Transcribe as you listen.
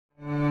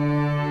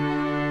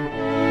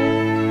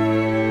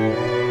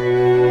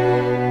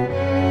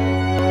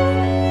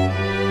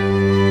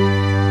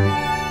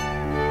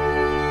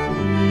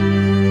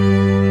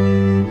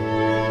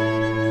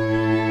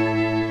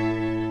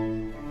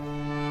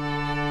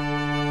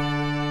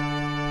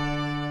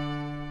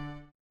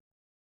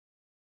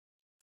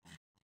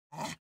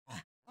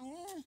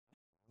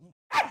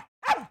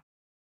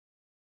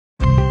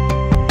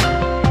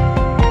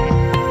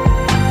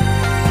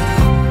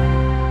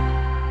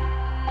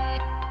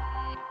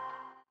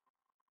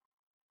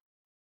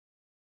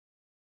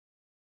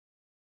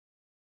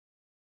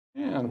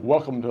And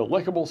welcome to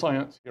Likable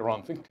Science here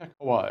on ThinkTech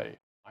Hawaii.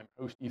 I'm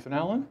host Ethan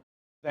Allen.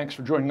 Thanks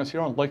for joining us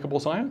here on Likable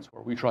Science,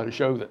 where we try to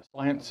show that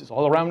science is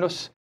all around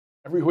us,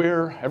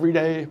 everywhere, every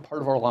day,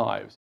 part of our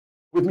lives.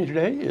 With me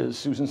today is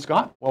Susan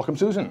Scott. Welcome,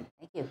 Susan.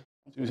 Thank you.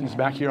 Susan's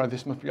back here.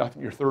 This must be, I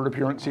think, your third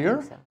appearance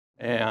here. So.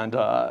 And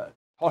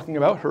talking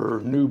about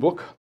her new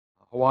book,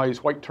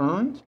 Hawaii's White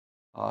Terns.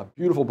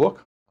 Beautiful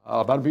book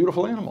about a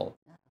beautiful animal.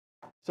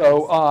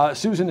 So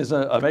Susan is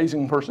an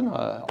amazing person,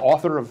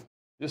 author of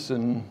this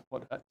and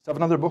what,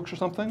 7 other books or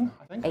something,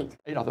 I think?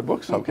 8 other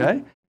books,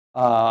 okay.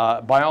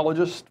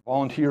 Biologist,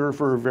 volunteer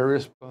for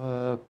various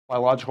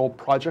biological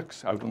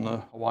projects out in the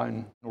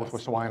Hawaiian,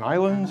 Northwest Hawaiian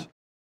Islands.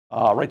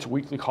 Writes a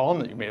weekly column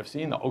that you may have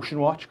seen, the Ocean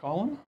Watch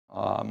column.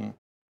 9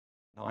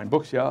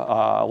 books,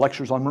 yeah.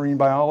 Lectures on marine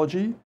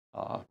biology.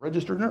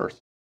 Registered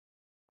nurse.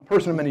 A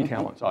person of many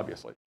talents,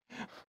 obviously.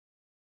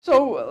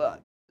 So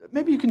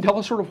maybe you can tell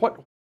us sort of what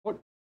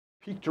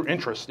piqued your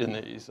interest in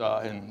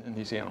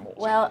these animals.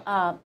 Well,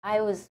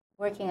 I was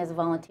working as a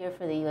volunteer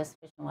for the U.S.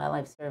 Fish and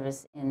Wildlife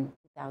Service in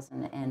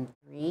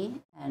 2003,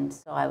 and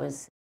so I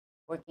was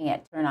working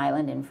at Tern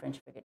Island in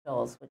French Frigate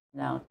Shoals, which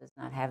now does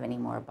not have any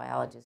more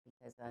biologists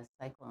because a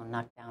cyclone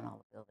knocked down all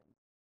the buildings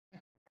a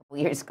couple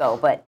years ago.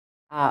 But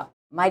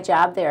my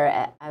job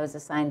there, I was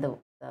assigned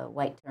the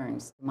white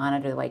terns, to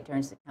monitor the white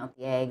terns, to count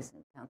the eggs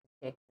and count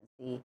the chicks and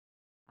see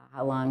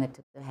how long it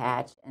took to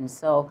hatch. And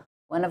so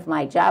one of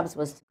my jobs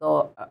was to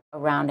go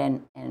around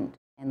and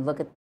look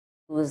at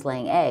who was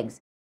laying eggs.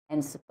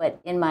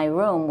 But in my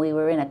room, we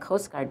were in a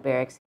Coast Guard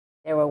barracks.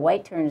 There were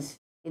white terns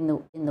in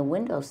the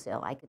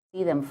windowsill. I could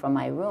see them from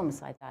my room,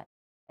 so I thought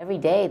every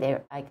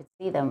day I could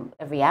see them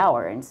every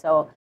hour. And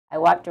so I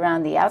walked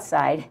around the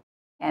outside,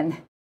 and the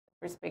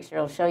first picture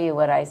will show you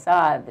what I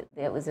saw.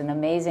 It was an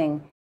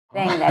amazing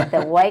thing that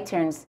the white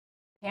terns'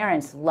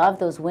 parents love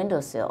those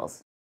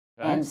windowsills.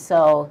 Okay. And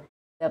so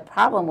the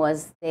problem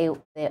was they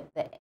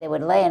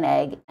would lay an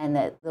egg, and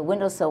the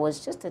windowsill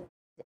was just a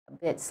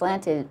bit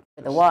slanted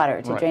for the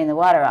water to drain the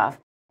water off.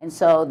 And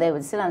so they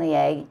would sit on the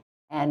egg,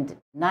 and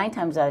 9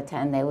 times out of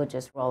 10, they would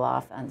just roll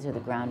off onto the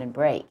ground and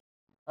break.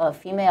 Well, a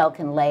female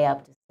can lay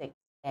up to 6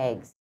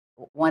 eggs,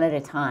 1 at a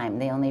time.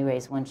 They only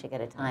raise 1 chick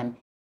at a time.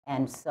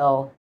 And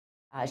so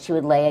she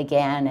would lay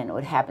again, and it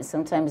would happen.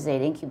 Sometimes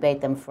they'd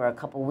incubate them for a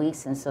couple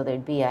weeks, and so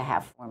there'd be a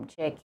half-formed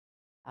chick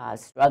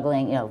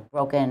struggling,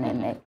 broken.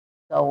 And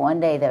so one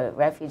day the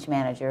refuge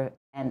manager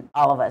and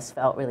all of us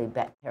felt really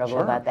terrible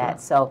about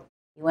that. So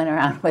he went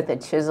around with a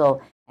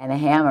chisel and a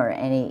hammer,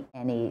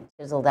 and he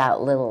chiseled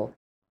out little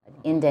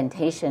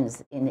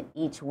indentations in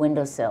each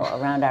windowsill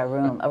around our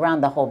room,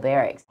 around the whole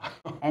barracks.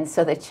 And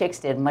so the chicks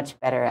did much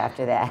better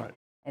after that. Right.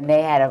 And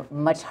they had a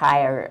much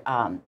higher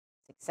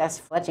success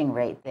fledging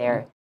rate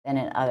there than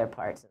in other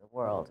parts of the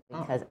world,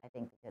 because I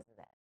think because of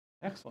that.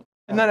 Excellent.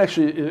 And that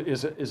actually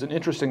is an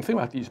interesting thing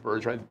about these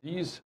birds, right?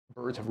 These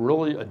birds have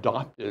really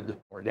adapted,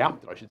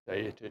 I should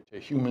say, to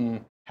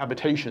human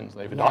habitations.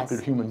 They've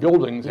adopted human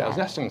buildings as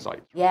nesting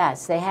sites.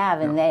 Yes, they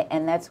have,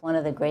 and that's one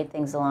of the great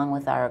things, along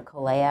with our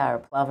kolea, our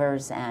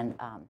plovers, and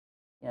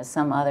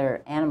some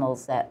other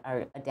animals that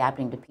are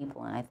adapting to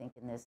people. And I think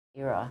in this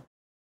era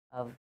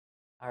of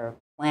our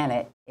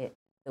planet,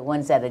 the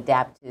ones that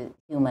adapt to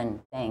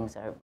human things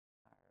are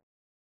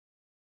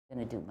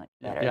going to do much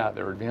better. Yeah,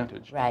 their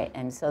advantage. Right,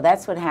 and so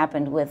that's what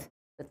happened with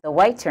the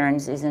white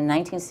terns. Is in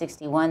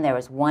 1961 there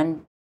was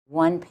one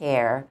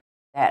pair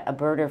that a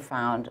birder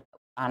found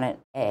on an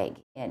egg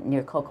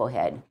near Cocoa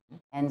Head,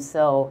 and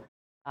so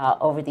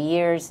over the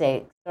years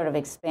they sort of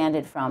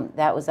expanded from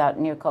that was out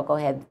near Cocoa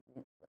Head,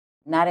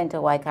 not into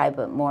Waikai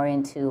but more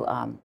into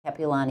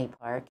Kepulani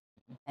Park,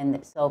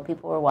 and so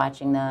people were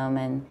watching them,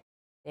 and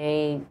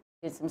they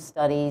did some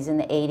studies in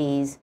the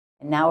 80s,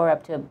 and now we're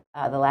up to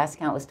the last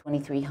count was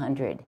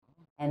 2,300.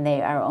 And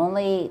they are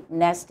only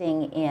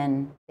nesting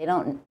in, they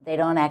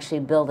don't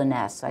actually build a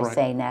nest. So I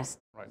say nest,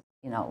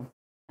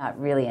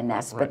 not really a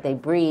nest, but they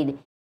breed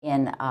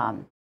in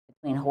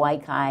between Hawaii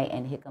Kai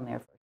and Hickam Air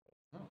Force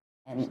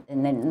Base.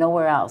 And then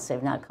nowhere else.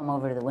 They've not come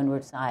over to the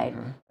windward side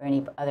or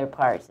any other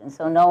parts. And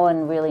so no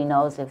one really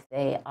knows if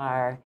they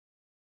are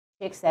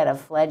chicks that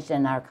have fledged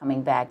and are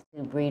coming back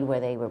to breed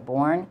where they were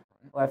born,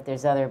 or if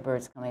there's other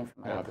birds coming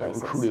from other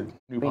places.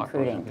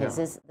 Recruiting,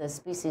 because the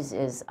species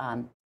is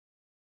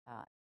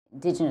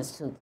indigenous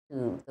to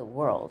the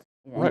world.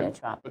 But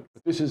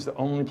this is the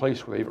only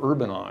place where they've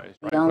urbanized,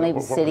 right? The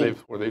only city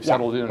where they've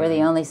settled in. We're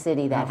the only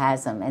city that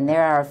has them, and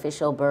they're our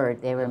official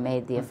bird. They were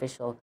made the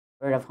official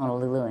bird of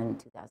Honolulu in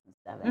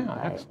 2007.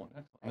 Yeah, excellent.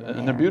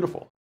 And they're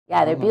beautiful.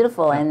 Yeah, they're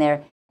beautiful, and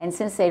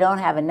since they don't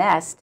have a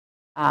nest,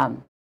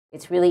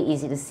 it's really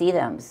easy to see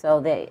them. So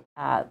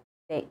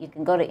you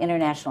can go to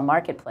International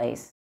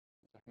Marketplace.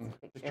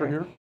 Picture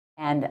here.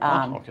 And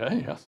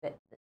yes.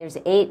 There's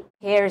 8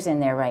 pairs in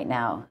there right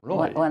now.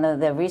 Really? One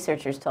of the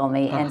researchers told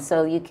me, and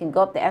so you can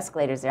go up the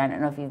escalators there. I don't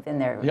know if you've been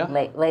there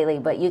lately,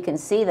 but you can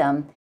see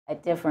them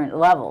at different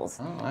levels.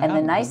 And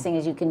the nice thing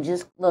is you can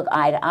just look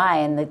eye to eye,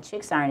 and the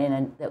chicks aren't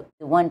in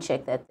the one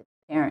chick that the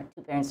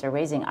 2 parents are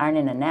raising aren't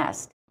in a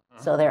nest,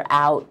 so they're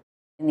out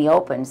in the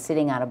open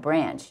sitting on a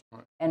branch.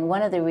 Right. And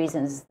one of the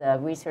reasons the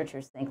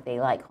researchers think they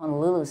like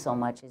Honolulu so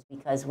much is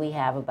because we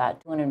have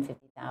about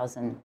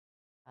 250,000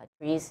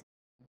 trees,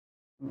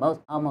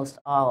 almost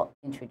all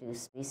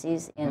introduced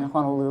species in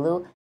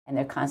Honolulu, and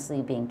they're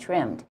constantly being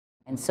trimmed.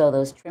 And so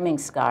those trimming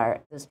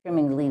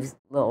leaves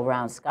little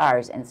round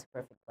scars, and it's a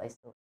perfect place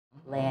to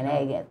lay an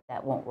egg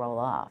that won't roll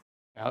off.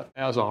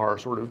 As are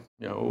sort of,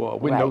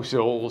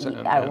 windowsills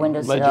and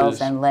windowsills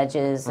ledges. and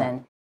ledges.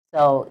 And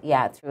so,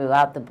 yeah,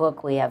 throughout the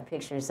book, we have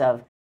pictures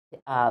of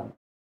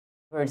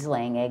birds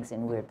laying eggs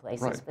in weird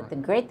places. Right, but the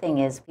great thing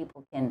is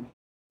people can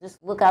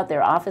just look out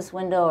their office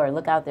window or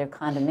look out their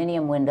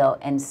condominium window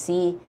and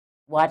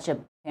watch a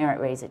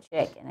parent raise a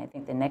chick. And I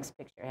think the next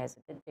picture has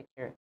a good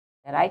picture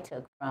that I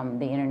took from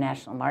the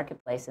International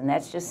Marketplace, and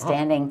that's just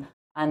standing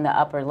on the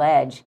upper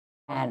ledge,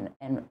 and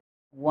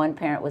one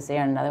parent was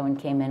there and another one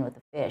came in with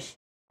a fish.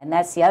 And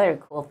that's the other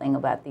cool thing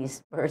about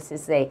these birds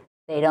is they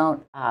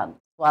don't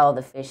swallow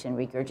the fish and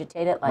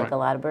regurgitate it like a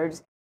lot of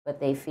birds, but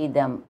they feed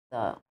them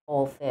the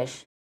whole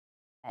fish.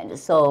 And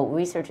so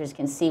researchers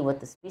can see what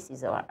the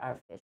species are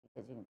fish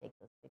because you can take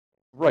those pictures.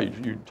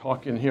 Right. You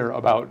talk in here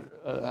about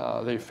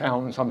they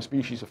found some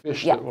species of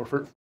fish that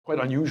were quite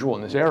unusual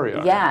in this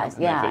area.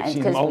 They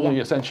see them only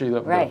essentially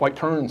the white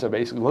terns have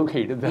basically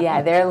located them.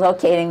 Yeah, they're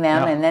locating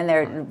them and then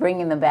they're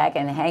bringing them back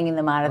and hanging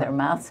them out of their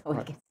mouths so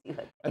we can see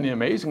what. And the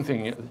amazing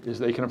thing is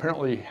they can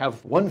apparently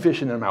have one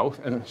fish in their mouth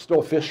and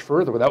still fish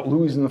further without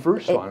losing the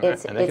first one.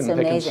 And they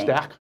can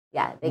stack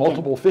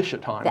multiple fish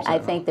at times. I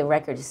think the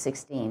record is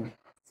 16.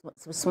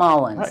 Some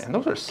small ones. Right, and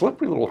those are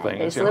slippery little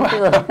things. They're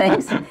slippery little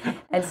things.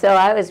 And so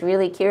I was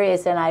really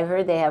curious, and I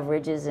heard they have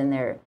ridges in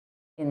their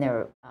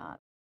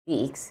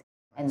beaks.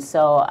 And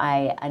so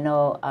I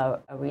know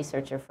a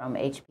researcher from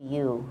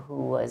HBU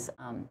who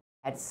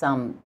had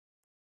some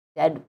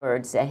dead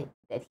birds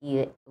that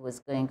he was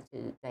going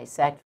to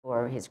dissect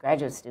for his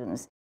graduate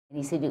students. And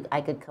he said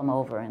I could come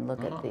over and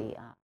look at the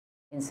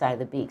inside of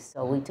the beaks.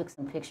 So we took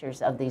some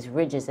pictures of these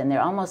ridges, and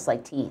they're almost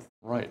like teeth.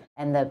 Right.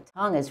 And the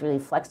tongue is really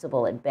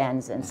flexible. It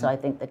bends, and so I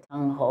think the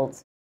tongue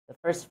holds the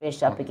first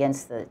fish up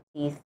against the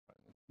teeth.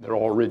 They're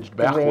all ridged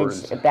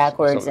backwards.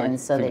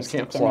 So they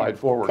can't slide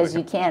forward. Because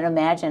you can't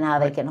imagine how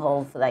they can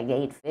hold for like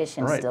 8 fish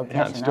and still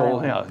catch another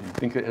one. You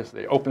think that as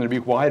they open the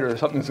beak wider,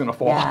 something's going to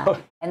fall out.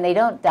 And they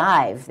don't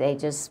dive. They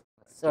just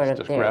sort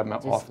of grab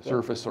them off the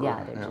surface. They're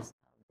just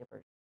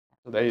dippers.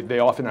 So they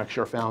often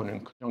actually are found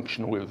in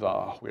conjunction with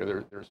where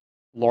there's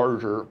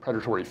larger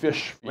predatory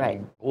fish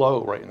feeding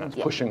below, and that's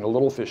pushing the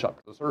little fish up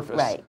to the surface.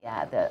 Right,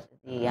 the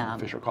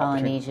fish are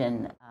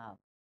Polynesian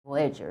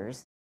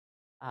voyagers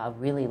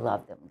really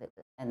love them.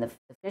 And the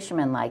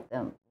fishermen like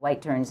them,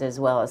 white terns as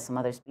well as some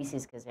other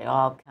species, because they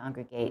all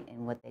congregate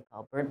in what they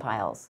call bird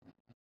piles.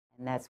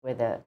 And that's where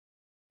the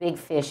big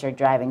fish are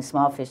driving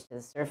small fish to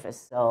the surface.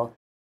 So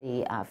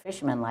the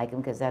fishermen like them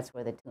because that's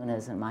where the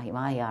tunas and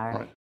mahi-mahi are.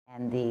 Right.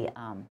 And the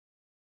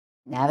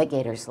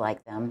navigators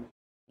like them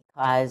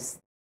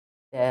because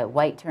the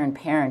white tern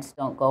parents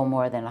don't go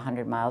more than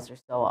 100 miles or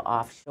so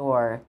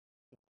offshore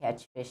to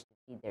catch fish to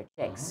feed their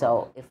chicks.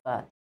 So if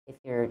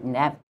you're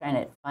trying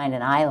to find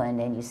an island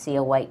and you see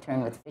a white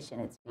tern with fish in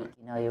its beak,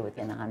 you know you're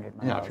within 100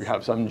 miles. Yeah, if you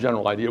have some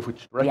general idea of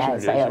which direction it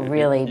is. Yeah, it's like a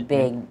really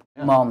big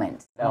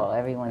moment. So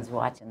everyone's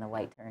watching the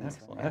white terns.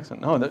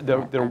 Excellent. No,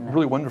 they're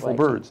really wonderful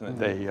birds, and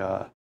they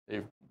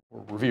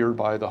were revered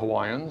by the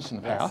Hawaiians in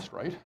the past,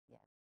 right?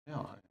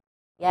 Yeah.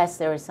 Yes,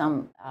 there was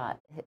some.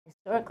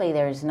 Historically,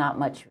 there's not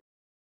much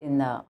in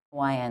the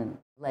Hawaiian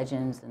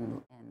legends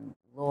and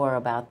lore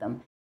about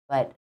them,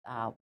 but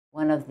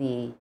one of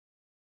the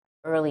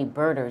early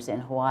birders in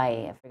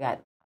Hawaii, I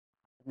forgot,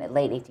 in the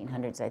late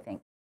 1800s, I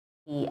think,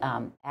 he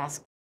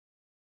asked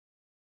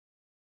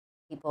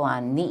people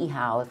on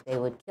Niihau if they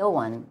would kill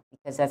one,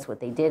 because that's what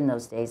they did in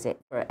those days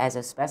as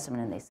a specimen,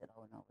 and they said,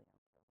 oh, no, we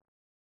don't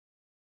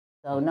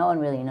kill them. So no one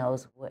really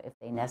knows if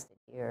they nested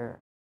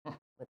here,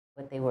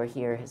 what they were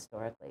here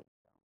historically.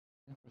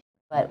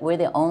 But we're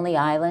the only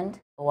island.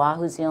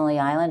 Oahu's the only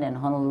island, and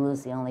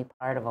Honolulu's the only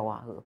part of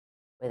Oahu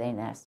where they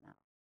nest now.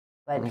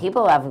 But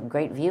people have a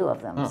great view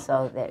of them,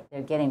 so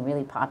they're getting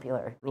really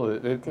popular. Really?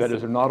 That is,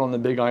 they're not on the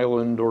Big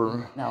Island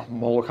or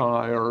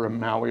Molokai or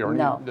Maui or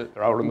anything?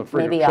 They're out on the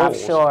frigate maybe shoals.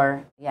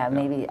 Offshore. Yeah,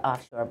 maybe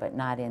offshore, but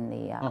not in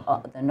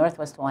the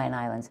Northwest Hawaiian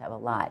Islands have a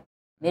lot.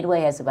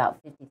 Midway has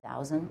about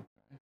 50,000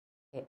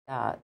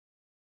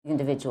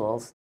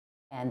 individuals,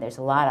 and there's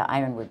a lot of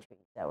ironwood trees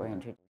that were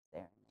introduced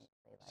there.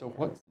 So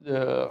what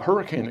the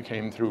hurricane that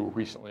came through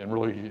recently and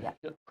really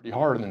hit pretty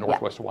hard in the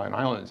Northwest Hawaiian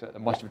Islands, it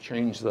must have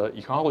changed the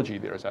ecology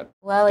there. Is that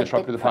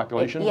disrupted the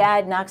population?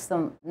 It knocks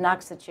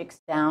the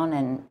chicks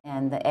down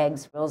and the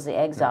eggs, rolls the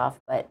eggs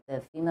off, but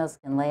the females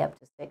can lay up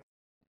to 6.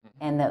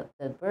 And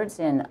the birds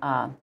in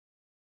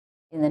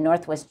the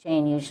Northwest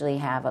chain usually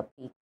have a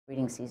peak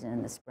breeding season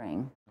in the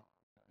spring.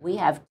 We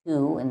have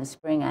 2 in the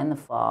spring and the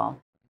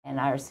fall, and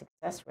our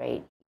success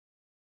rate,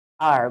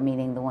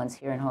 meaning the ones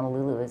here in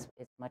Honolulu, is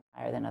much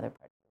higher than other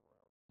parts of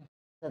the world.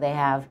 So they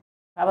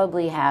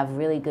probably have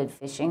really good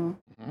fishing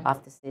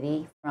off the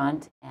city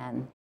front,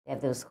 and they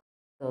have those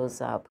those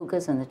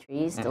pukas in the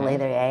trees to lay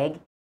their egg.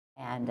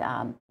 And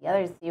the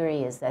other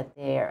theory is that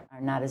there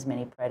are not as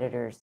many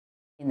predators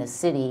in the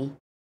city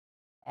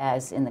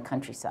as in the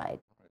countryside.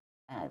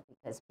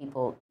 Because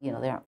people, we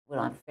don't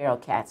have feral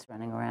cats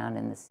running around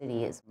in the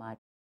city as much,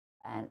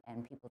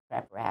 and people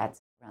trap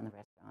rats around the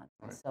restaurants.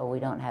 And so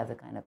we don't have the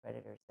kind of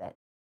predators that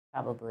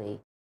probably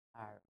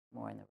are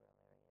more in the rural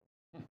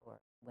areas or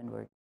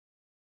windward.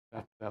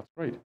 That's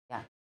great.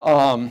 Yeah.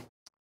 I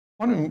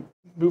want to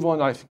move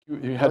on. I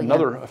think you had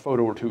another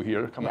photo or two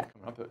here coming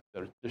up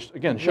that just,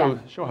 again, show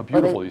how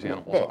beautiful these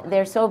animals are.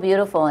 They're so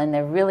beautiful, and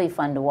they're really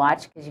fun to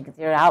watch because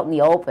they're out in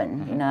the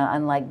open,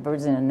 unlike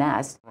birds in a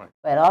nest. Right.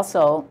 But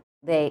also,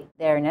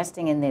 they're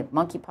nesting in the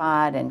monkey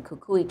pod and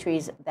kukui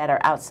trees that are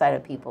outside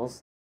of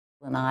people's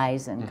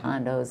lanais and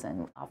condos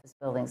and office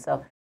buildings.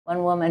 So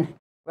one woman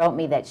wrote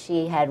me that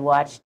she had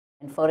watched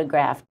and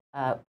photographed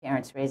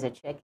parents raise a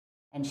chick,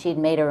 and she'd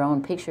made her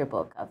own picture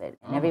book of it.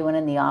 And everyone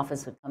in the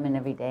office would come in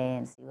every day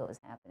and see what was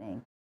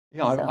happening.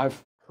 Yeah,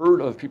 I've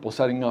heard of people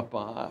setting up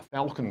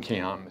falcon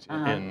cams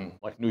in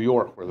like New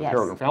York, where the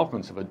peregrine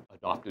falcons have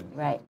adopted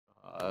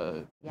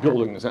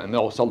buildings, and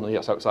they'll suddenly,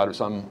 outside of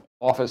some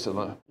office on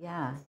the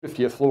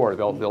 50th floor,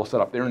 they'll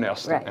set up their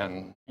nest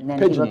and then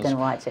pigeons, people can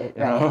watch it.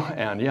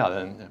 And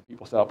then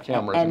people set up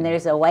cameras. And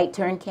there's a white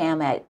tern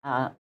cam at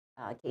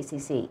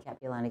KCC,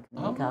 Capilano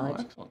Community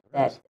College,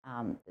 that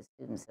the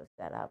students have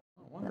set up.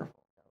 Oh, wonderful.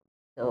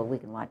 So we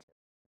can watch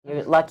it. If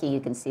you're lucky,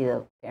 you can see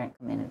the parent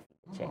come in and feed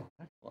the chick.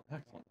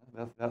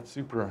 Excellent. That's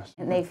super.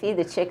 And they feed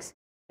the chicks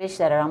fish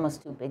that are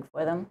almost too big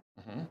for them.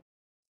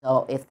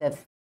 So if the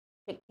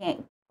chick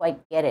can't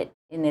quite get it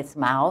in its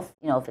mouth,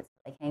 if it's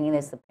like hanging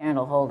this, the parent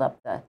will hold up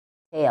the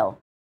tail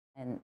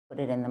and put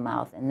it in the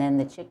mouth. And then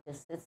the chick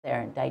just sits there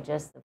and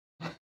digests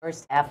the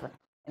first half,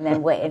 and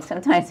then wait. And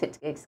sometimes it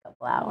takes a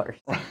couple hours,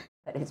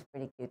 but it's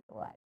pretty cute to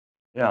watch.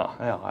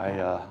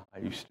 I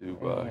used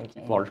to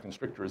keep large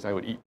constrictors. I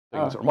would eat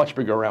things that were much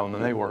bigger around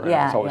than they were. And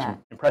it's always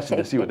impressive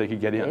to see what they could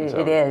get in.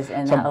 It is,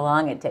 and how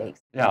long it takes.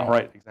 Yeah,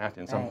 right,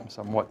 exactly. And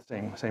somewhat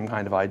same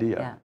kind of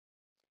idea.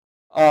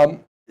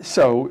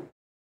 So,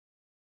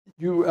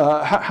 you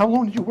how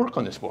long did you work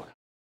on this book?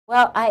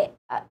 Well,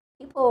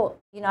 people,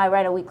 I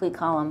write a weekly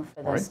column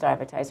for the Star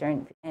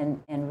Advertiser,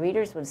 and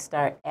readers would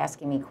start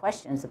asking me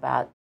questions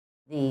about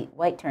the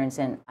white terns,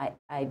 and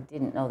I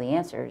didn't know the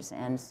answers,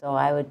 and so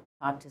I would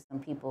talk to some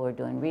people who were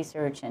doing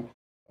research,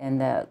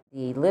 and the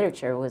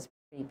literature was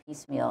pretty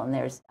piecemeal. And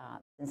there's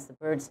since the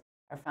birds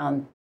are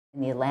found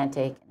in the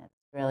Atlantic and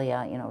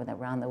Australia,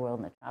 around the world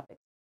in the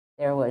tropics,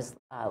 there was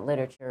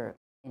literature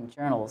in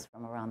journals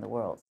from around the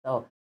world.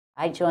 So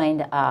I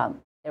joined.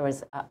 There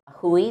was a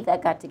hui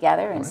that got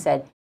together and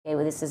said, "Okay,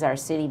 well, this is our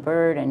city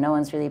bird, and no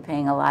one's really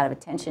paying a lot of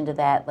attention to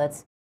that.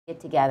 Let's get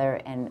together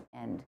and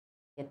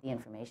get the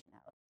information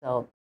out."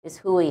 So this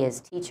hui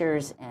is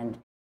teachers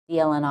and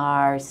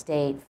DLNR,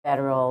 state,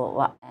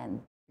 federal,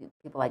 and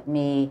people like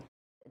me,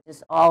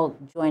 just all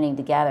joining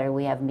together.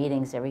 We have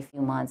meetings every few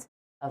months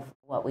of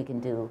what we can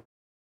do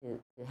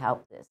to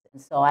help this.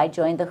 And so I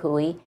joined the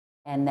hui,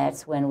 and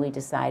that's when we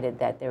decided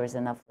that there was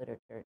enough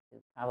literature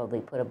to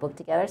probably put a book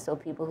together so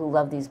people who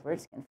love these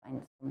birds can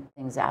find some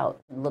things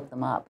out and look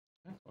them up.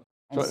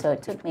 And so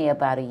it took me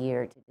about a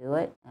year to do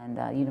it, and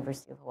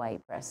University of Hawaii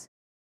Press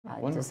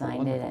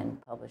designed it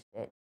and published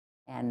it.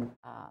 And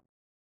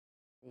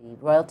the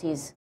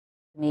royalties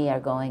to me are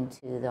going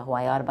to the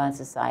Hawaii Audubon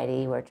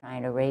Society. We're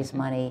trying to raise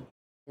money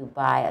to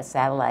buy a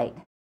satellite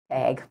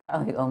tag,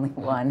 probably only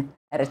one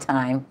at a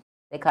time.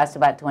 They cost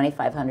about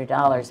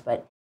 $2,500,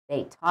 but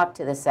they talk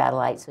to the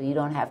satellite, so you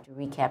don't have to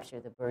recapture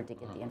the bird to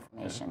get the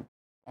information.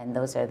 And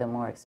those are the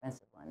more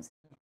expensive ones.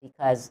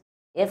 Because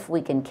if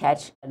we can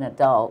catch an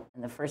adult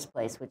in the first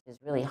place, which is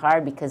really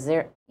hard because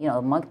they're,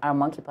 our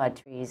monkey pod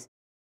trees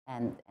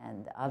and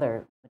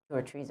other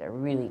mature trees are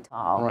really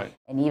tall,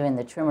 and even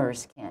the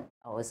trimmers can't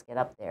always get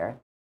up there.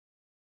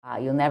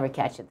 You'll never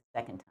catch it the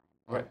second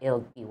time.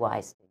 It'll be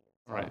wise to you.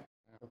 So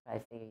you'll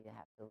probably figure you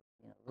have to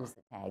lose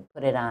the tag,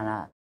 put it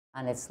on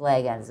its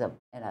leg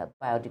in a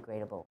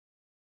biodegradable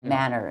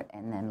manner,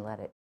 and then let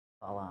it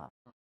fall off.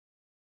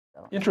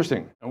 So.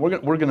 Interesting. And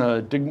we're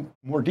gonna dig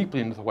more deeply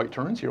into the white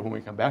terns here when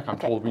we come back. I'm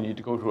told we need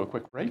to go to a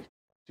quick break.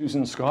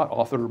 Susan Scott,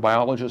 author,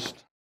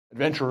 biologist,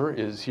 adventurer,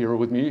 is here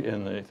with me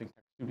in the ThinkTech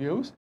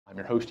studios. I'm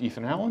your host,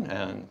 Ethan Allen,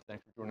 and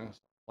thanks for joining us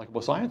on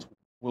Likable Science.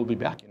 We'll be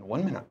back in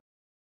 1 minute.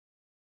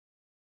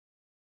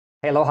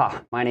 Hey,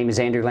 aloha. My name is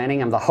Andrew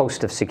Lanning. I'm the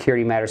host of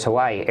Security Matters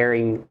Hawaii,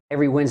 airing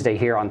every Wednesday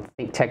here on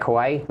ThinkTech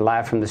Hawaii,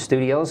 live from the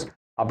studios.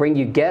 I'll bring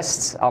you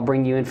guests. I'll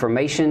bring you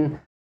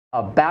information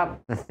about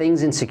the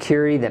things in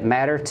security that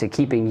matter to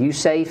keeping you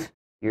safe,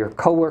 your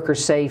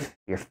coworkers safe,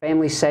 your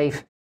family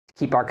safe, to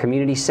keep our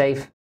community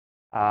safe.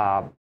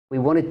 We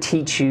want to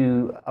teach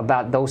you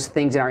about those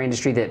things in our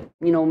industry that,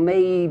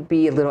 may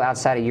be a little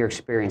outside of your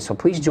experience. So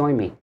please join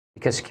me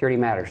because security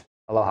matters.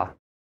 Aloha.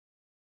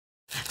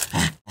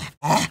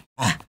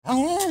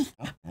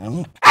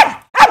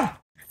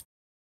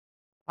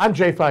 I'm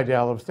Jay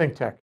Fidel of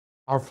ThinkTech.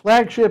 Our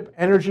flagship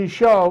energy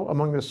show,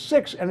 among the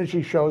 6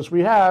 energy shows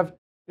we have,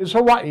 Is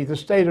Hawaii the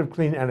state of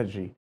clean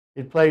energy?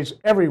 It plays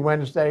every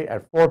Wednesday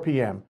at 4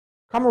 p.m.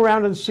 Come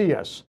around and see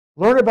us.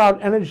 Learn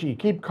about energy.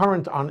 Keep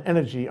current on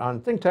energy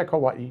on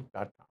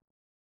ThinkTechHawaii.com.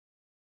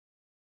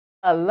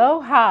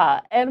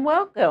 Aloha and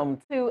welcome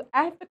to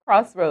At the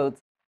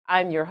Crossroads.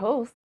 I'm your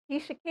host,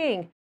 Keisha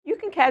King. You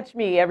can catch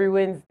me every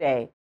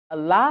Wednesday,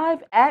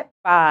 live at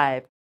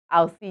 5.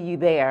 I'll see you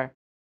there.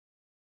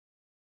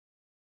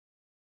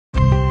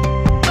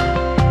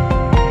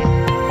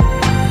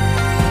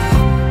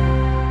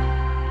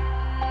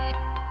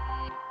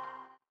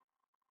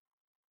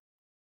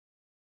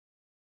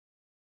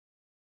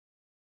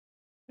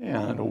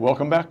 And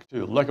welcome back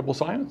to Likable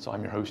Science.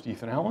 I'm your host,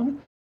 Ethan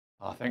Allen.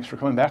 Thanks for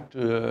coming back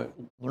to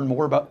learn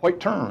more about white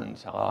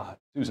terns.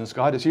 Susan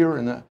Scott is here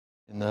in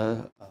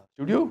the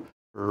studio.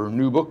 Her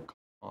new book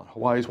on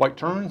Hawaii's white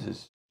terns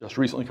has just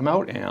recently come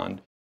out,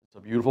 and it's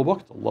a beautiful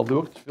book. It's a lovely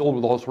book. It's filled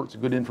with all sorts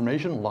of good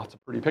information, lots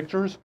of pretty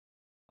pictures.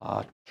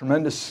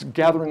 Tremendous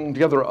gathering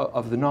together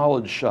of the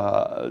knowledge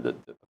that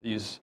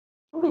these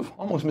sort of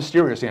almost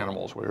mysterious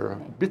animals, where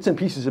bits and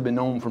pieces have been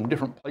known from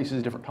different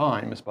places, different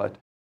times, but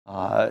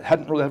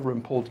hadn't really ever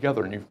been pulled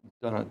together, and you've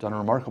done a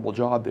remarkable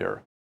job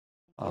there.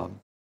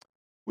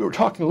 We were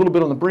talking a little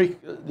bit on the break,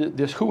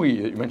 this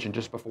hui that you mentioned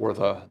just before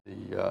the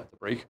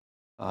break,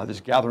 this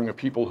gathering of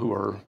people who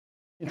are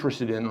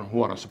interested in, who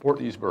want to support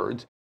these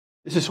birds.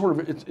 This is sort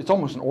of, it's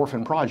almost an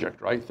orphan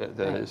project, right?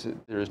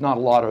 There's not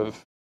a lot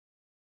of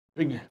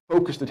big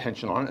focused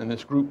attention on it, and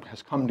this group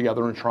has come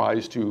together and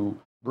tries to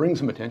bring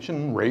some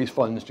attention, raise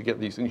funds to get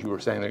these things. You were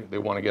saying they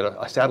want to get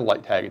a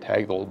satellite tag, a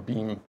tag that'll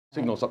beam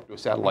signals up to a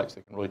satellite so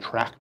they can really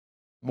track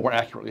more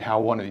accurately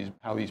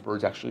how these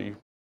birds actually,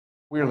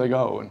 where they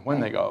go and when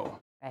they go.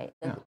 Right.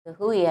 The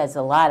hui has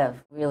a lot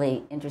of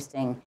really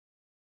interesting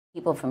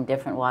people from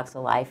different walks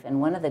of life, and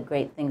one of the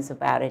great things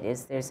about it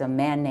is there's a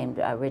man named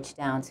Rich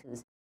Downs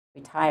who's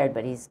retired,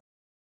 but he's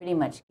pretty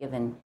much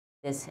given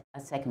this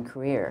a second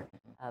career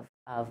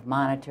of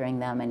monitoring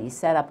them, and he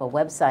set up a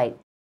website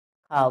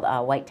called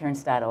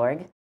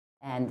whiteterns.org,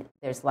 and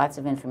there's lots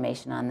of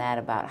information on that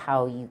about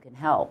how you can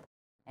help.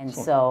 And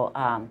so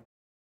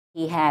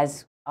he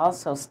has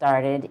also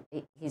started,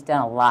 he's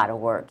done a lot of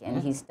work,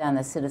 and he's done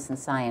the citizen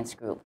science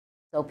group.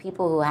 So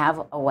people who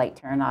have a white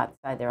tern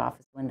outside their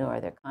office window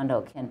or their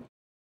condo can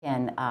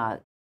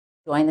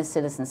join the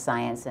citizen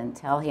science and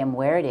tell him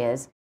where it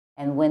is.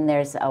 And when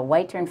there's a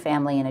white tern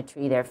family in a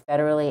tree, they're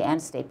federally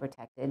and state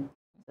protected.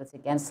 So it's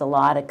against the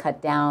law to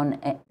cut down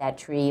that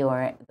tree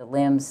or the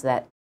limbs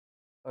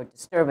or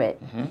disturb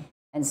it.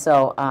 And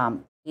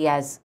so he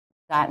has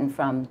gotten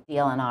from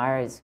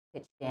DLNR, is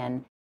pitched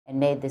in and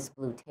made this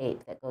blue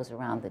tape that goes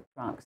around the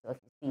trunk. So if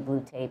you see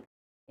blue tape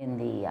in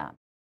the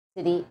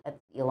city at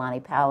the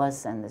Iolani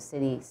Palace and the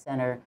city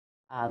center,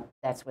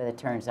 that's where the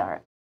terns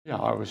are. Yeah,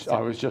 I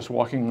was just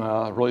walking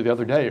really the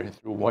other day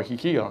through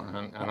Waikiki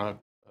and a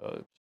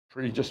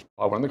tree just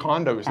by one of the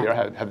condos there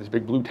had this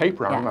big blue tape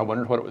around it, and I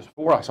wondered what it was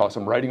for. I saw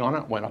some writing on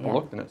it, went up and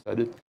looked, and it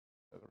said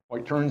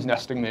white terns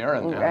nesting there,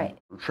 and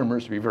for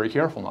trimmers to be very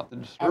careful not to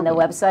disturb And the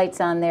them. website's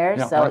on there,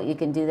 so you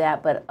can do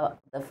that. But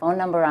the phone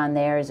number on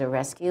there is a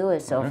rescue.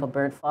 So if a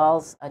bird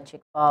falls, a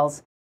chick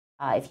falls,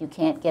 if you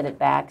can't get it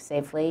back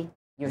safely,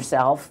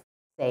 yourself,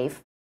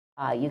 safe,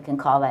 you can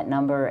call that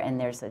number, and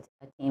there's a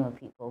team of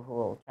people who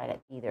will try to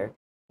either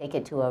take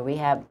it to a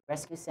rehab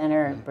rescue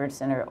center, bird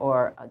center,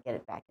 or get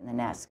it back in the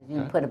nest. You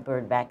can put a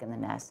bird back in the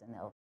nest, and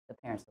the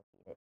parents will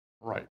feed it.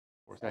 Right.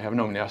 Of course, they have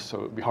no nest, so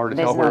it'd be hard to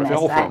There's tell where no it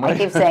fell nest. from. I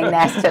keep saying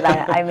nest, and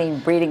I mean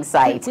breeding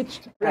site. Which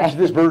branch did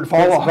this bird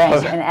fall off?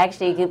 And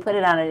actually, you could put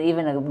it on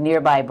even a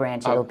nearby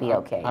branch, it'll be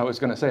okay. I was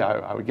going to say,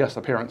 I would guess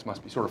the parents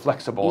must be sort of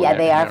flexible. Yeah,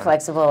 they are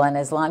flexible, and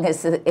as long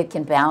as it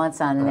can balance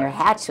on, and they're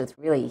hatched with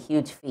really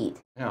huge feet.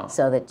 Yeah.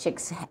 So the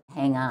chicks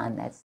hang on.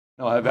 That's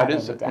that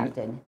is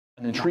adapted.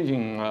 An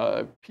intriguing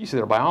piece of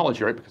their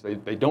biology, right? Because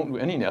they don't do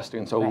any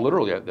nesting, so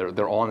literally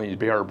they're on these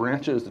bare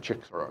branches.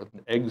 The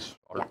eggs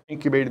are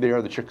incubated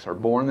there. The chicks are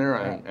born there,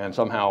 and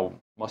somehow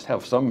must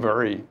have some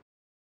very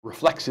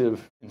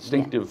reflexive,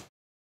 instinctive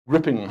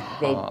gripping.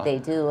 They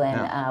do,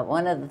 and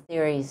one of the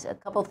theories, a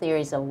couple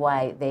theories of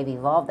why they've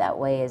evolved that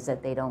way is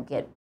that they don't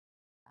get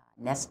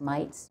nest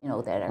mites,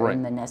 that are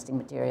in the nesting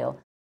material.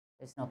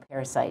 There's no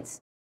parasites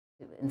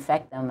to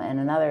infect them, and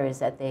another is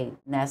that they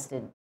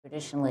nested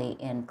traditionally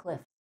in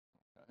cliffs.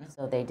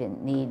 So they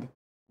didn't need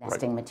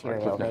nesting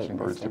material. They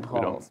nested in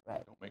holes.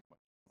 Don't make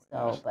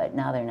much. But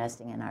now they're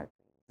nesting in our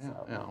trees.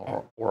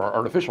 Or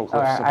artificial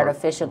cliffs. Or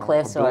artificial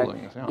cliffs.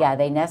 Buildings,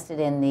 they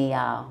nested in the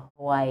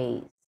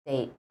Hawaii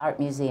State Art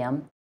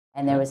Museum,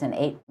 and there was an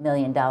 $8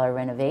 million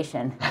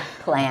renovation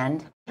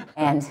planned.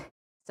 And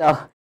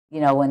so,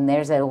 when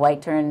there's a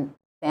white tern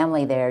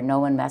family there, no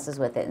one messes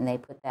with it, and they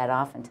put that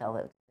off until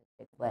it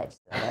ledge. So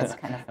that's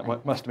kind of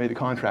That must have made the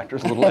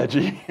contractors a little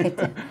edgy.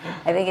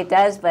 I think it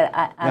does, but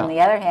on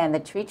the other hand, the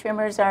tree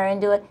trimmers are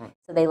into it,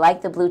 so they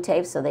like the blue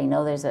tape, so they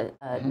know there's a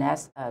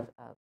nest, a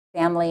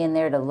family in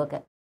there to look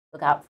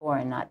out for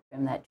and not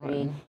trim that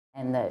tree.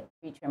 And the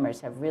tree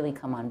trimmers have really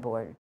come on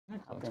board.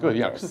 That's good,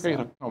 because they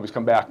can always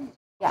come back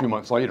a few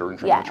months later and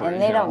trim yeah, the trees.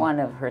 and they don't want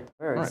to hurt the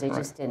birds. Right, They right.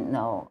 just didn't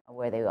know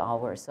where they all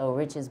were. So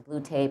Rich's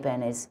blue tape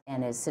and his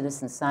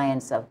citizen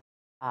science of,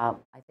 I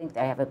think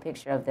I have a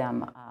picture of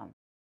them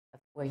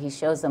where he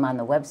shows them on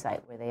the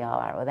website where they all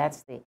are. Well,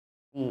 that's the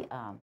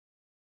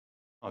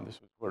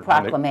this was where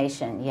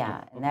proclamation,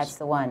 yeah, and Oops. that's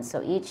the one.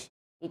 So each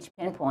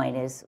pinpoint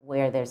is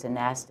where there's a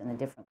nest, and the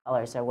different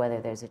colors are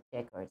whether there's a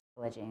chick or it's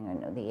fledging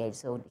or the age.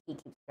 So he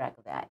keeps track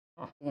of that.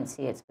 Huh. You can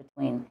see it's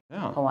between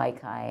Yeah. Hawaii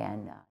Kai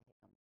and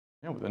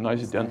Yeah, with a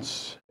nice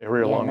dense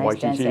area yeah, along nice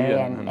Waikiki dense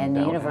area. And the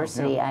downtown.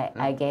 university. Yeah.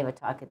 I gave a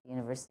talk at the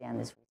university on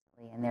this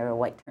recently, and there were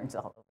white terns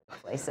all over the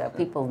place. So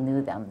people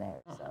knew them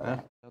there. Oh, So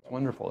that's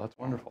wonderful. That's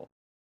wonderful.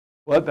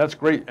 Well, that's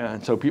great.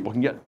 And so people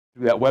can get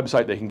through that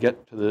website. They can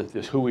get to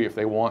this hui if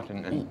they want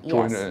and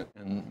join Yes.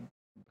 and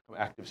become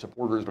active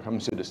supporters, become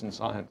citizen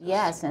scientists.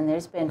 yes, and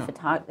there's been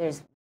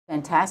there's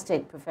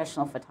fantastic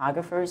professional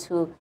photographers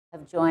who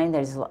have joined.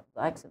 There's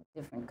lots of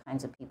different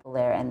kinds of people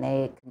there, and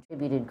they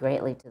contributed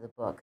greatly to the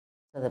book.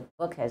 So the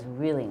book has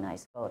really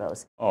nice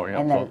photos. Oh yeah.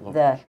 And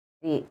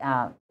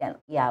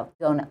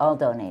all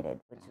donated,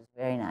 which is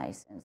very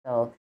nice. And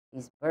so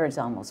these birds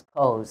almost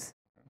pose,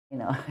 you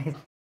know,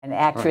 and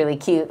act really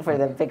cute for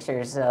the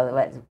pictures. So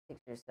the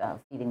pictures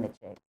feeding the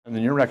chick. And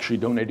then you're actually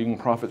donating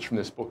profits from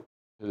this book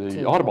to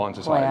the Audubon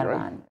Society, right?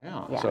 Audubon.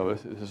 Yeah. So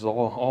this is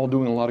all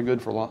doing a lot of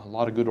good for a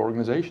lot of good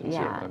organizations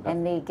Yeah, here.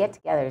 and the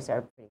get-togethers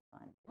are pretty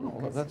fun. Oh,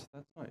 well, that's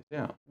nice.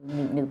 Yeah.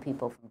 Meet new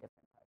people from different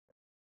parts.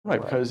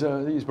 Right,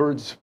 because these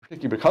birds,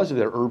 particularly because of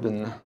their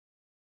urban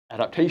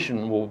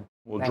adaptation, will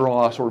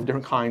draw sort of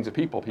different kinds of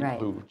people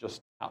who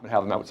just happen to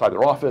have them outside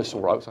their office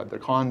or outside their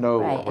condo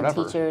or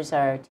whatever. And teachers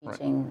are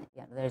teaching.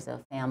 Yeah, there's a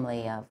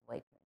family of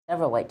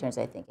several white terns,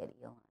 I think, at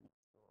Elon.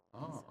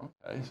 Oh,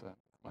 okay. So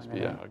it must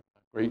be a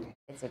great.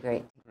 It's a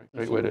great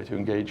way to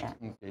engage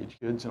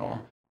kids and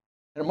all.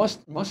 And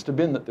it must have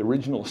been that the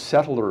original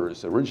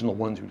settlers, the original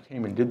ones who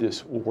came and did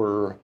this,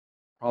 were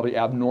probably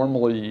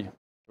abnormally,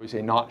 we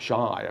say, not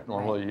shy,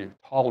 abnormally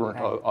tolerant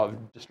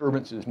of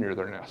disturbances near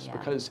their nests,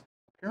 because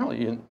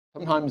apparently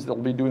sometimes they'll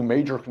be doing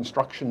major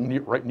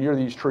construction right near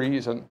these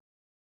trees, and it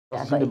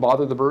doesn't seem to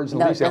bother the birds.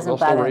 No, it doesn't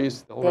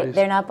bother.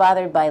 They're not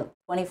bothered by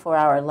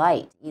 24-hour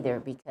light either,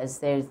 because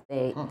they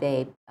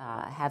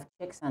have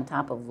chicks on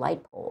top of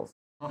light poles.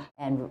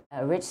 And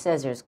Rich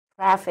says there's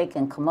traffic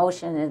and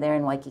commotion there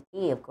in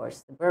Waikiki, of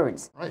course, the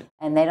birds. Right.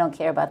 And they don't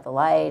care about the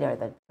light or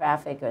the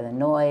traffic or the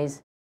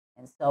noise.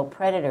 And so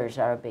predators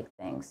are a big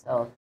thing.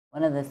 So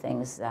one of the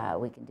things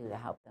we can do to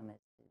help them is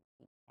to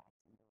keep cats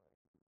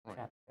indoors,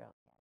 trap feral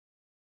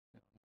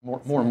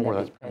cats. More and more,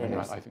 that's becoming,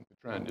 I think, the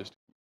trend is to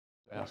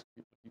ask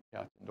people to keep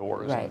cats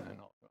indoors. Right.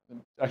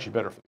 And it's actually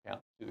better for the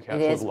cats. The cats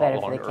It is live a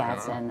lot better for longer, the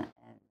cats, and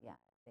yeah,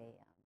 they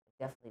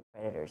definitely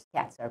predators.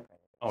 Cats are predators.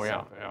 Oh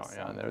yeah,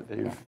 and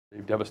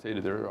they've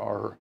devastated. There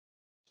are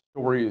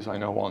stories I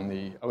know on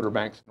the Outer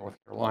Banks of North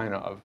Carolina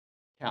of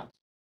cats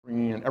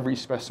bringing in every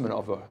specimen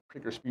of a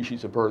particular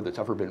species of bird that's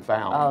ever been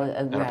found,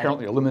 and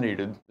apparently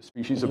eliminated the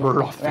species of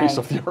bird off the face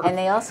of the earth. And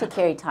they also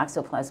carry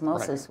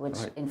toxoplasmosis, which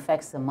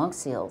infects the monk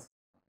seals.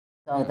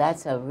 So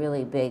that's a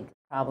really big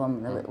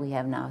problem that we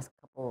have now.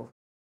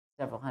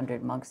 Several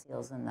hundred monk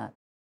seals in the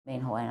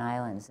main Hawaiian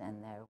Islands,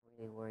 and they're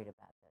really worried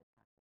about the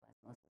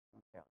toxoplasmosis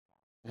from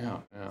feral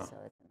cats. Yeah. So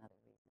it's another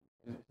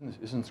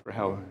reason. Isn't it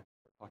how we're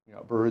talking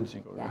about birds? You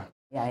go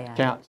to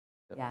cats.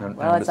 Yeah. And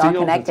Well, it's all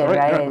seals, connected,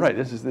 right? right?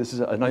 This is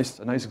a nice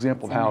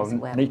example of how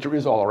nice nature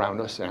is all around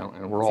us,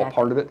 and we're all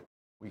part of it.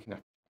 We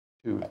connect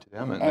to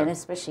them, and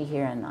especially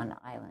here on the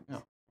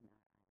islands.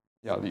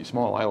 Yeah, these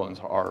small islands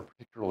are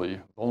particularly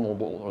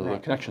vulnerable, or the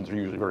connections are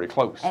usually very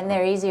close. And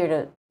they're easier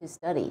to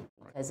study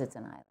because it's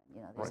an island.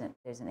 You know,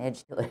 there's an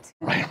edge to it.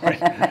 Right.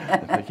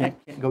 They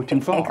can't go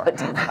too far. Can't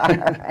go too far,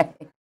 right.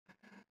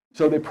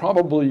 So they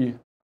probably,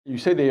 you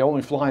say they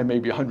only fly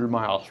maybe 100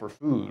 miles for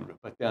food,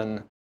 but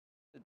then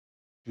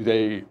do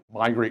they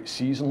migrate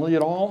seasonally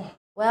at all?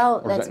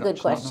 Well, that's a good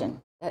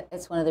question.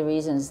 That's one of the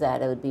reasons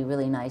that it would be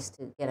really nice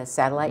to get a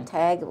satellite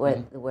tag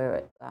where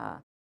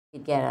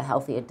you'd get a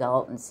healthy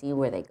adult and see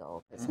where they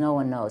go, because no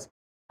one knows.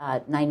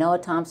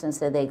 Nainoa Thompson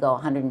said they go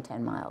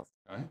 110 miles.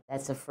 Okay.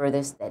 That's the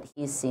furthest that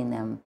he's seen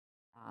them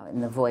in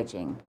the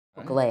voyaging,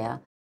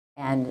 Hokulea.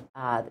 And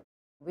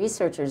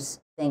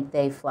researchers think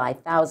they fly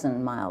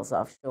 1,000 miles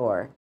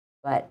offshore,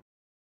 but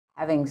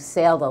having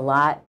sailed a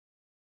lot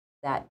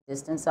that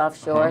distance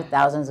offshore,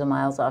 thousands of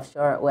miles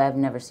offshore, well, I've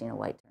never seen a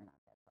white tern out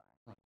that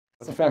far.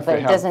 But the fact But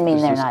it doesn't mean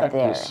they're not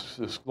there.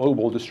 This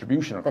global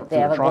distribution But through they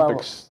the have a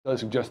tropics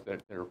does suggest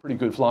that they're pretty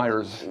good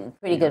flyers.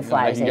 Pretty good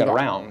flyers. They can get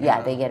around.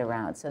 Yeah, they get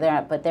around. So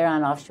they're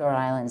on offshore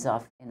islands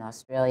off in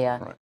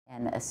Australia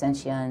and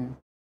Ascension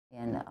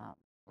in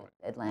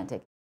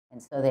Atlantic,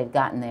 and so they've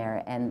gotten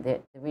there. And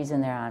the reason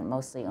they're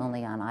mostly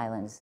only on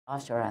islands,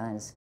 offshore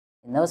islands,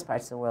 in those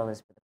parts of the world is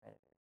for the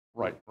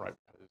predators. Right.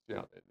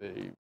 Yeah,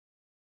 they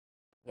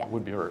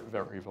would be very,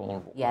 very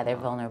vulnerable. Yeah, they're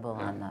vulnerable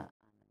on the.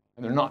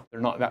 And they're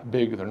not that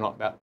big. They're not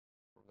that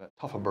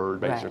tough a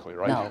bird, basically,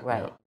 right? No,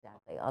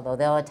 exactly. Although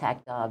they'll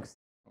attack dogs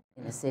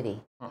in the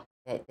city.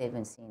 They've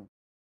been seen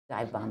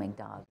dive bombing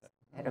dogs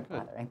that are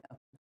bothering them.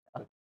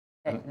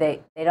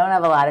 They don't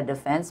have a lot of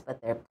defense,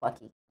 but they're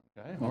plucky.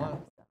 Okay,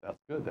 well, that's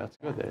good. That's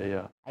good.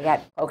 They, I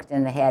got poked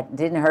in the head.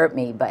 Didn't hurt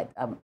me, but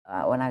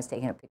when I was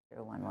taking a picture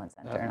of one once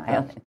on Turn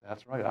Island.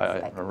 That's right.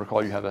 I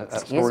recall you have that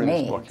Excuse story in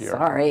me. this book here.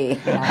 Sorry.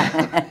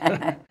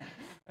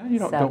 You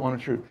don't want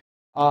to shoot.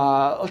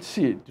 Let's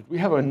see. Did we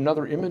have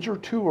another image or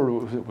two, or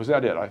was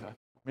that it?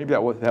 Maybe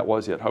that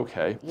was it.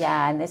 Okay.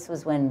 Yeah, and this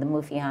was when the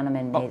Mufi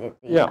Hanneman made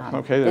it.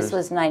 Okay. This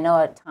was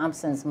Nainoa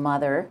Thompson's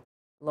mother,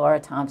 Laura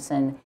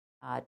Thompson,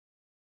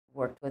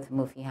 worked with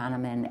Mufi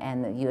Hanneman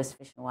and the U.S.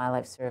 Fish and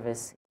Wildlife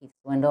Service, Keith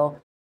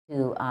Swindle,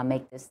 to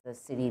make this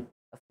the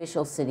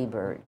official city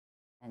bird.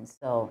 And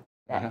so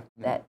that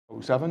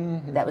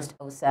 07? That was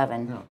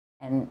 07. Yeah.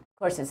 And of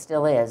course it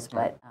still is,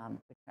 but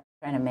we're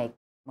trying to make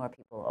more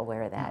people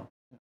aware of that.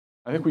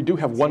 I think we do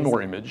have one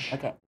more image.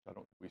 Okay. I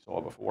don't think we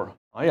saw before.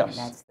 Ah, yes.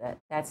 And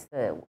that's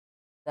the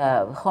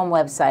home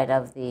website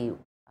of the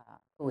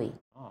Hui.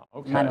 Ah,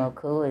 okay.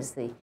 Manu-o-ku is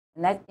and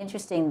that's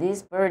interesting.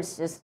 These birds,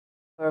 just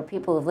for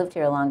people who've lived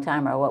here a long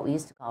time, are what we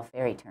used to call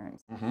fairy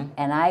terns. Mm-hmm.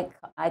 And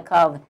I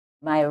called,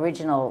 my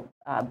original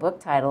book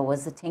title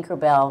was The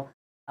Tinkerbell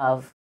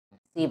of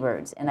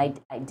Seabirds. And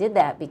I did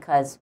that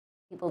because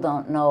people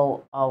don't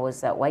know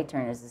always that white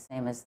tern is the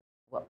same as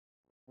what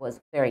was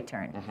fairy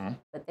tern. Mm-hmm.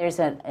 But there's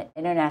an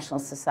international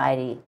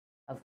society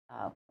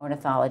of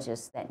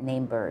ornithologists that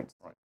name birds,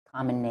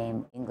 common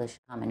name, English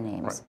common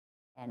names.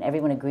 And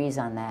everyone agrees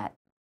on that.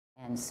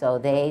 And so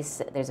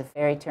there's a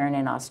fairy tern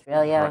in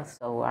Australia,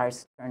 so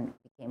ours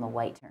became a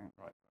white tern.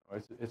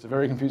 Right. It's a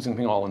very confusing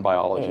thing all in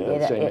biology.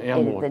 The same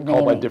animal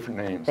called by different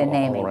names the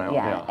naming, all around.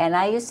 Yeah. And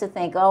I used to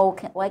think,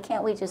 why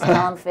can't we just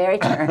call them fairy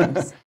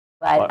terns?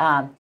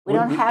 But we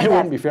don't have that. It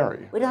wouldn't be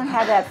fairy. We don't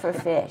have that for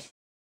fish.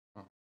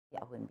 Yeah,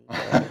 it wouldn't be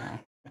fairy.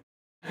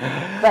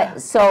 But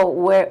so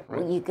where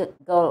you could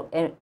go,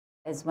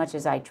 as much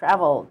as I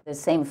travel, the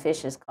same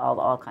fish is called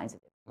all kinds of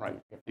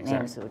different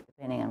names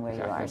depending on where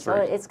you are. So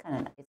it's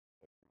kind of.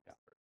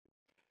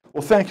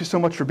 Well, thank you so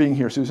much for being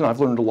here, Susan. I've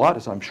learned a lot,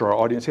 as I'm sure our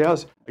audience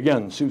has.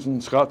 Again, Susan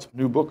Scott's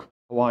new book,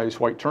 Hawaii's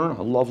White Tern,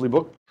 a lovely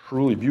book,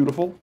 truly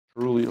beautiful,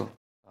 truly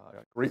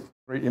great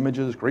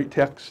images, great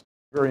text,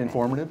 very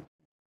informative.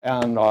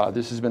 And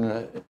this has been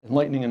an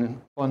enlightening and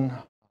fun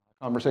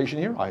conversation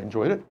here. I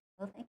enjoyed it.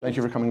 Well, thank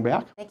you for coming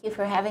back. Thank you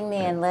for having me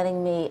and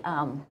letting me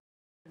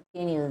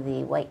continue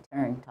the white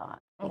tern talk,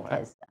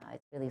 because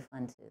it's really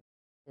fun to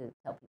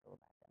tell people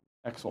about them.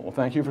 Excellent. Well,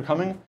 thank you for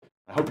coming.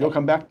 I hope you'll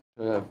come back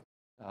to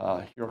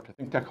here to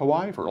ThinkTech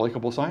Hawaii for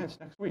Likable Science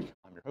next week.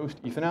 I'm your host,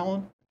 Ethan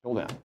Allen. Until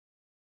then.